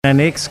Our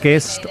next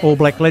guest, All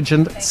Black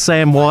legend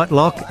Sam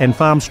Whitelock and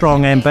Farm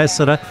Strong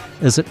ambassador,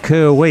 is at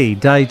Kirwee,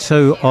 day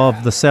 2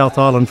 of the South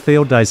Island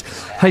Field Days.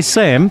 Hey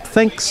Sam,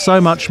 thanks so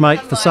much mate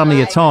for some of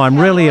your time,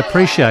 really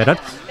appreciate it.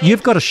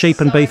 You've got a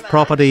sheep and beef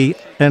property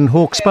in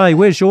Hawke's Bay.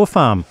 Where's your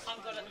farm?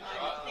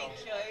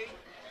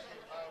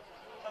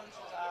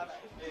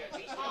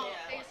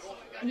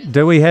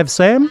 Do we have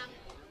Sam?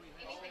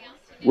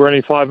 We're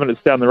only 5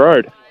 minutes down the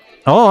road.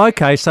 Oh,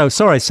 okay. So,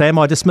 sorry, Sam,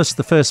 I just missed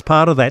the first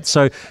part of that.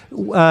 So,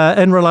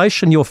 in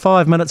relation, you're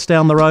 5 minutes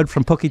down the road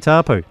from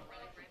Puketapu.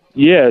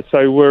 Yeah,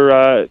 so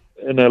we're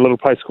in a little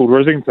place called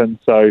Risington.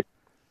 So,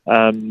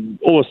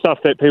 all the stuff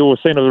that people were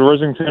seeing of the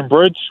Risington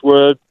Bridge,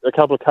 we're a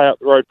couple of K up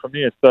the road from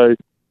there. So,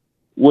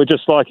 we're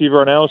just like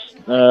everyone else,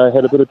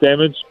 had a bit of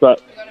damage,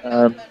 but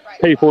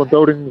people and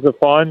buildings are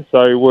fine.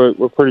 So,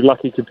 we're pretty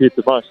lucky compared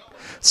to most.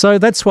 So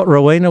that's what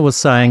Rowena was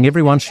saying.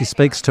 Everyone she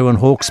speaks to in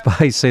Hawke's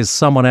Bay says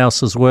someone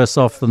else is worse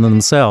off than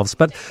themselves.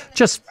 But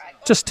just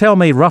tell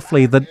me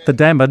roughly the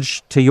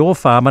damage to your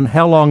farm and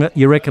how long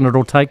you reckon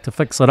it'll take to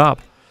fix it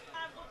up.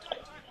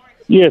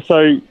 Yeah,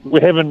 so we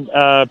haven't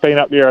been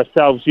up there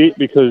ourselves yet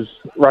because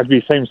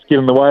rugby seems to get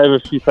in the way of a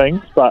few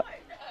things. But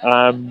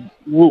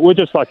we're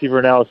just like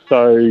everyone else.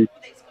 So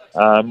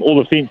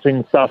all the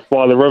fencing stuff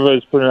by the river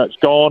is pretty much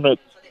gone.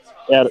 It's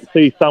out at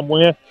sea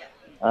somewhere.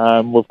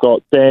 We've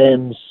got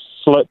dams,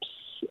 slips,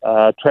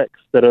 tracks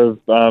that have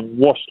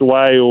washed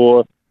away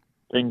or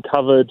been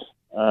covered,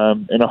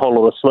 and a whole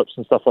lot of slips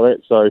and stuff like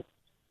that. So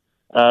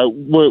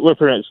we're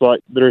pretty much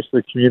like the rest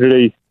of the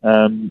community.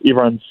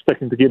 Everyone's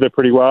sticking together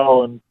pretty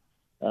well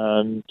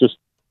and just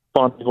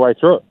finding a way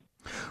through it.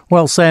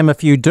 Well, Sam,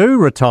 if you do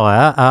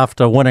retire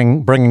after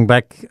bringing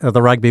back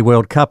the Rugby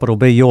World Cup, it'll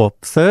be your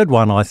third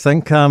one, I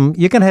think.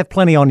 You're going to have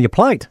plenty on your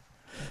plate.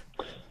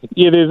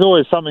 Yeah, there's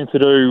always something to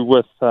do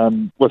with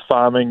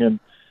farming, and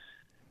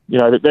you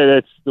know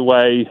that's the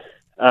way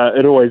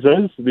it always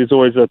is. There's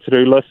always a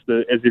to-do list,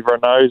 as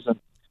everyone knows,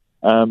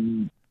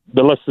 and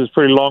the list is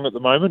pretty long at the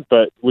moment.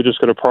 But we're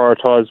just going to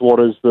prioritise what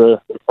is the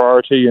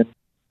priority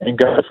and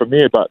go from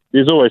there. But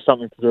there's always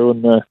something to do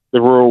in the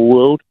rural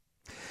world.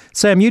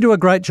 Sam, you do a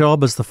great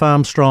job as the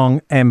Farm Strong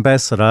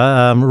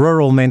ambassador.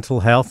 Rural mental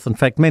health, in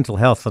fact, mental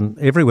health and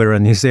everywhere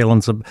in New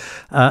Zealand's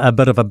a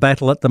bit of a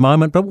battle at the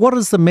moment. But what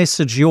is the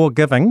message you're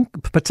giving,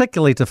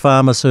 particularly to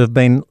farmers who have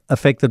been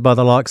affected by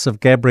the likes of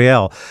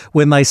Gabrielle,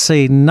 when they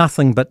see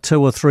nothing but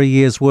 2 or 3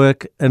 years'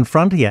 work in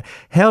front of you?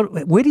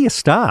 Where do you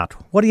start?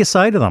 What do you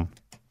say to them?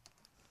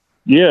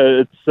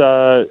 Yeah,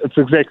 it's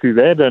exactly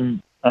that,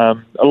 and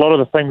a lot of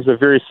the things are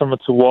very similar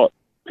to what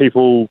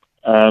people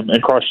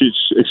and Christchurch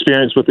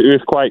experience with the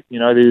earthquake. You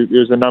know,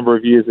 there's a number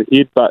of years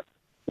ahead, but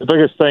the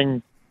biggest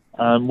thing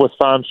with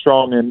Farm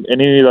Strong and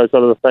any of those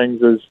other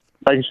things is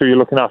making sure you're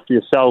looking after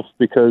yourself,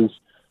 because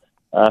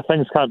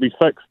things can't be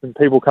fixed and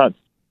people can't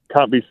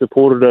be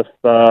supported if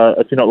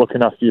you're not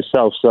looking after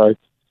yourself. So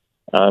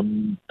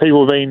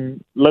people have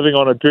been living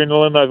on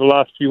adrenaline over the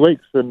last few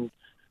weeks, and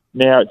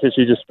now it's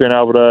actually just been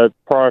able to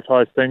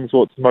prioritise things,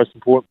 what's the most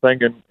important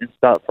thing, and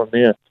start from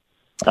there.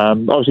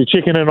 Obviously,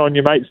 checking in on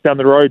your mates down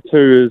the road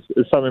too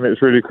is something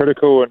that's really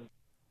critical, and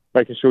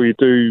making sure you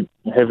do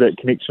have that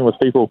connection with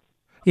people.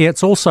 Yeah,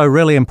 it's also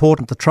really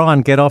important to try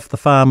and get off the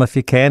farm if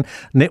you can.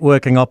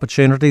 Networking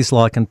opportunities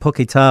like in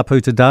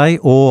Puketapu today,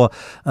 or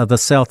the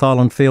South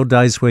Island Field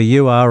Days where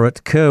you are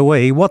at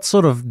Kirwee. What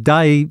sort of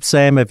day,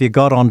 Sam, have you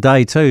got on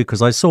day 2?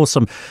 Because I saw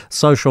some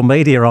social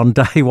media on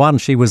day 1.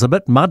 She was a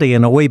bit muddy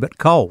and a wee bit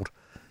cold.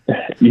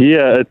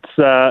 Yeah,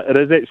 it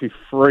is actually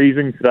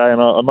freezing today,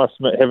 and I must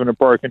admit, having a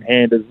broken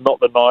hand is not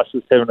the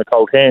nicest having a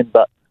cold hand,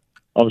 but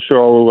I'm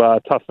sure I'll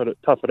tough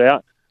it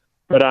out.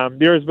 But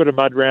there is a bit of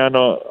mud around.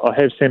 I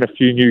have seen a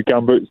few new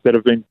gumboots that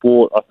have been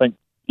bought. I think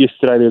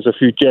yesterday there was a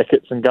few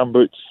jackets and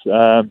gumboots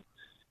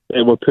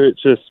that were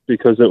purchased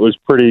because it was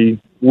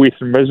pretty wet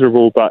and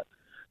miserable. But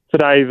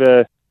today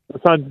the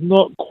sun's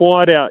not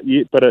quite out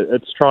yet, but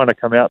it's trying to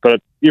come out.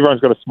 But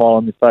everyone's got a smile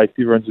on their face.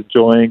 Everyone's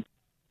enjoying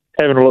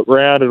having a look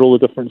around at all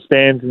the different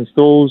stands and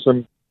stalls,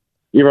 and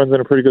everyone's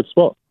in a pretty good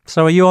spot.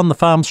 So are you on the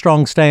Farm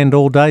Strong stand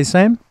all day,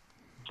 Sam?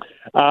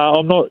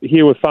 I'm not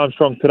here with Farm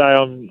Strong today.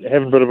 I'm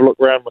having a bit of a look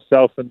around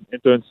myself and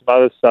doing some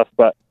other stuff,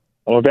 but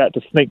I'm about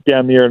to sneak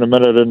down there in a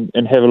minute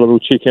and have a little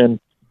check-in.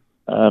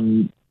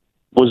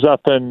 Was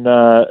up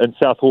in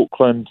South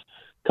Auckland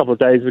a couple of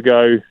days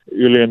ago,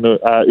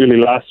 early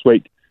last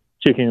week,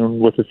 checking in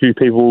with a few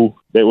people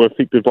that were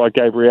affected by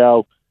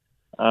Gabrielle,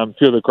 a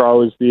few of the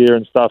growers there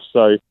and stuff,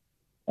 so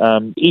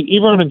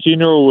everyone in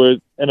general were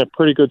in a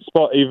pretty good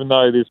spot, even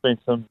though there's been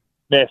some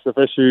massive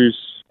issues,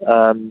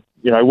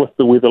 with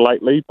the weather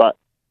lately. But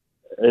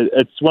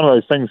it's one of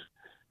those things.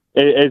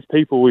 As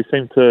people, we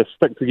seem to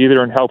stick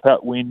together and help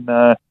out when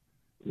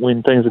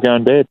things are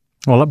going bad.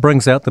 Well, it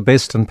brings out the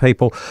best in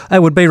people.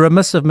 It would be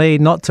remiss of me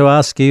not to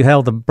ask you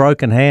how the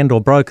broken hand or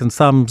broken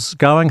thumb's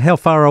going. How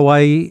far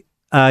away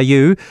are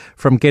you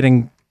from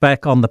getting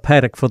back on the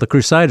paddock for the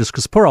Crusaders?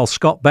 Because poor old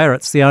Scott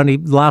Barrett's the only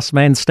last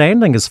man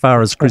standing as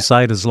far as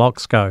Crusaders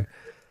locks go.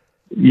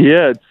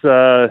 Yeah,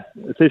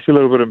 it's actually a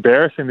little bit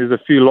embarrassing. There's a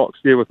few locks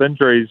there with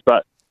injuries,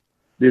 but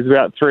there's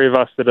about 3 of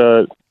us that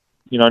are,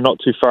 not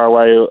too far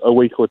away, a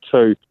week or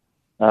two.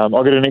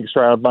 I'll get an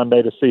X-ray on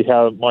Monday to see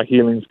how my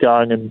healing's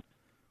going, and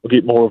we'll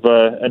get more of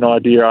an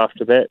idea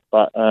after that.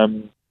 But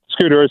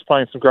Scooter is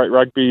playing some great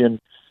rugby, and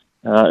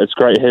it's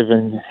great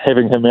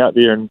having him out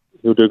there, and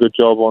he'll do a good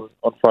job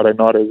on Friday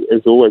night,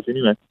 as always,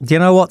 anyway. Do you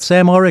know what,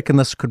 Sam? I reckon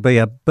this could be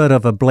a bit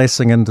of a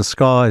blessing in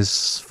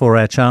disguise for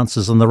our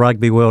chances in the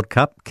Rugby World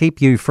Cup.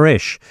 Keep you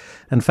fresh.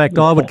 In fact,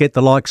 I would get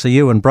the likes of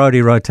you and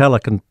Brodie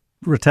Rotellick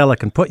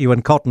and put you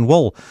in cotton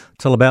wool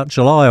till about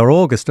July or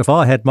August if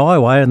I had my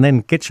way, and then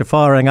get you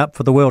firing up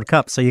for the World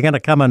Cup. So you're going to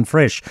come in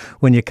fresh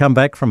when you come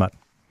back from it.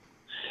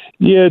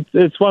 Yeah,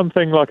 it's one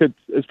thing,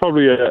 it's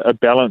probably a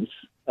balance.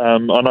 I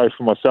know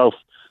for myself,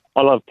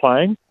 I love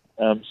playing,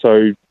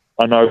 so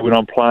I know when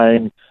I'm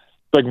playing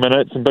big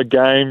minutes and big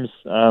games,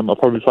 I'll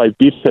probably play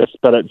better,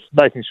 but it's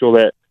making sure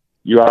that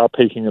you are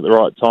peaking at the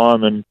right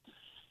time, and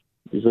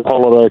there's a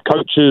whole lot of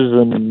coaches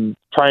and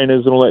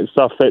trainers and all that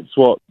stuff. That's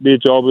what their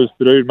job is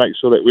to do, to make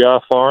sure that we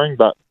are firing,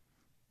 but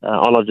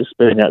I love just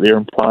being out there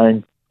and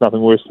playing.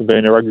 Nothing worse than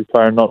being a rugby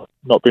player and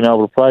not being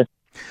able to play.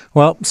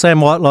 Well, Sam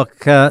Whitelock,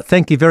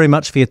 thank you very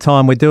much for your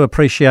time. We do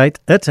appreciate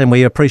it, and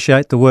we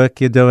appreciate the work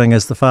you're doing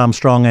as the Farm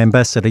Strong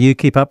ambassador. You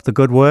keep up the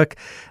good work,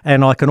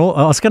 and I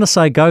was going to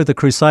say go the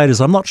Crusaders.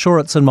 I'm not sure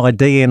it's in my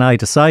DNA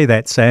to say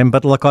that, Sam,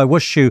 but look, I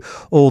wish you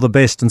all the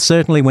best, and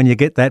certainly when you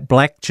get that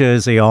black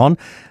jersey on,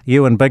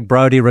 you and Big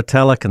Brodie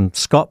Rotellick and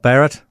Scott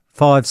Barrett,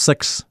 5,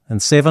 6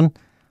 and 7,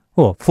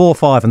 or 4,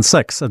 5 and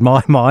 6 in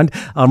my mind.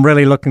 I'm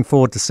really looking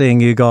forward to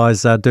seeing you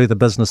guys do the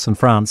business in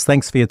France.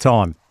 Thanks for your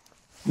time.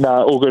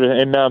 No, all good.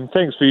 And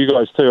thanks for you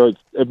guys too.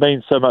 It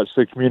means so much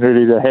to the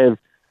community to have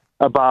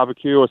a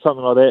barbecue or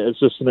something like that. It's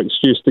just an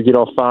excuse to get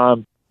off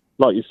farm,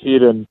 like you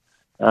said, and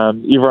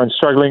everyone's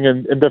struggling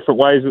in different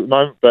ways at the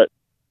moment. But,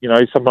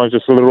 sometimes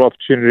just a little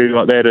opportunity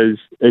like that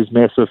is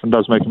massive and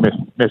does make a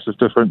massive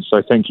difference.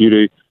 So thank you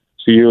to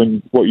you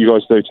and what you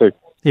guys do too.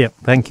 Yeah,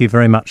 thank you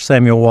very much.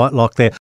 Samuel Whitelock there.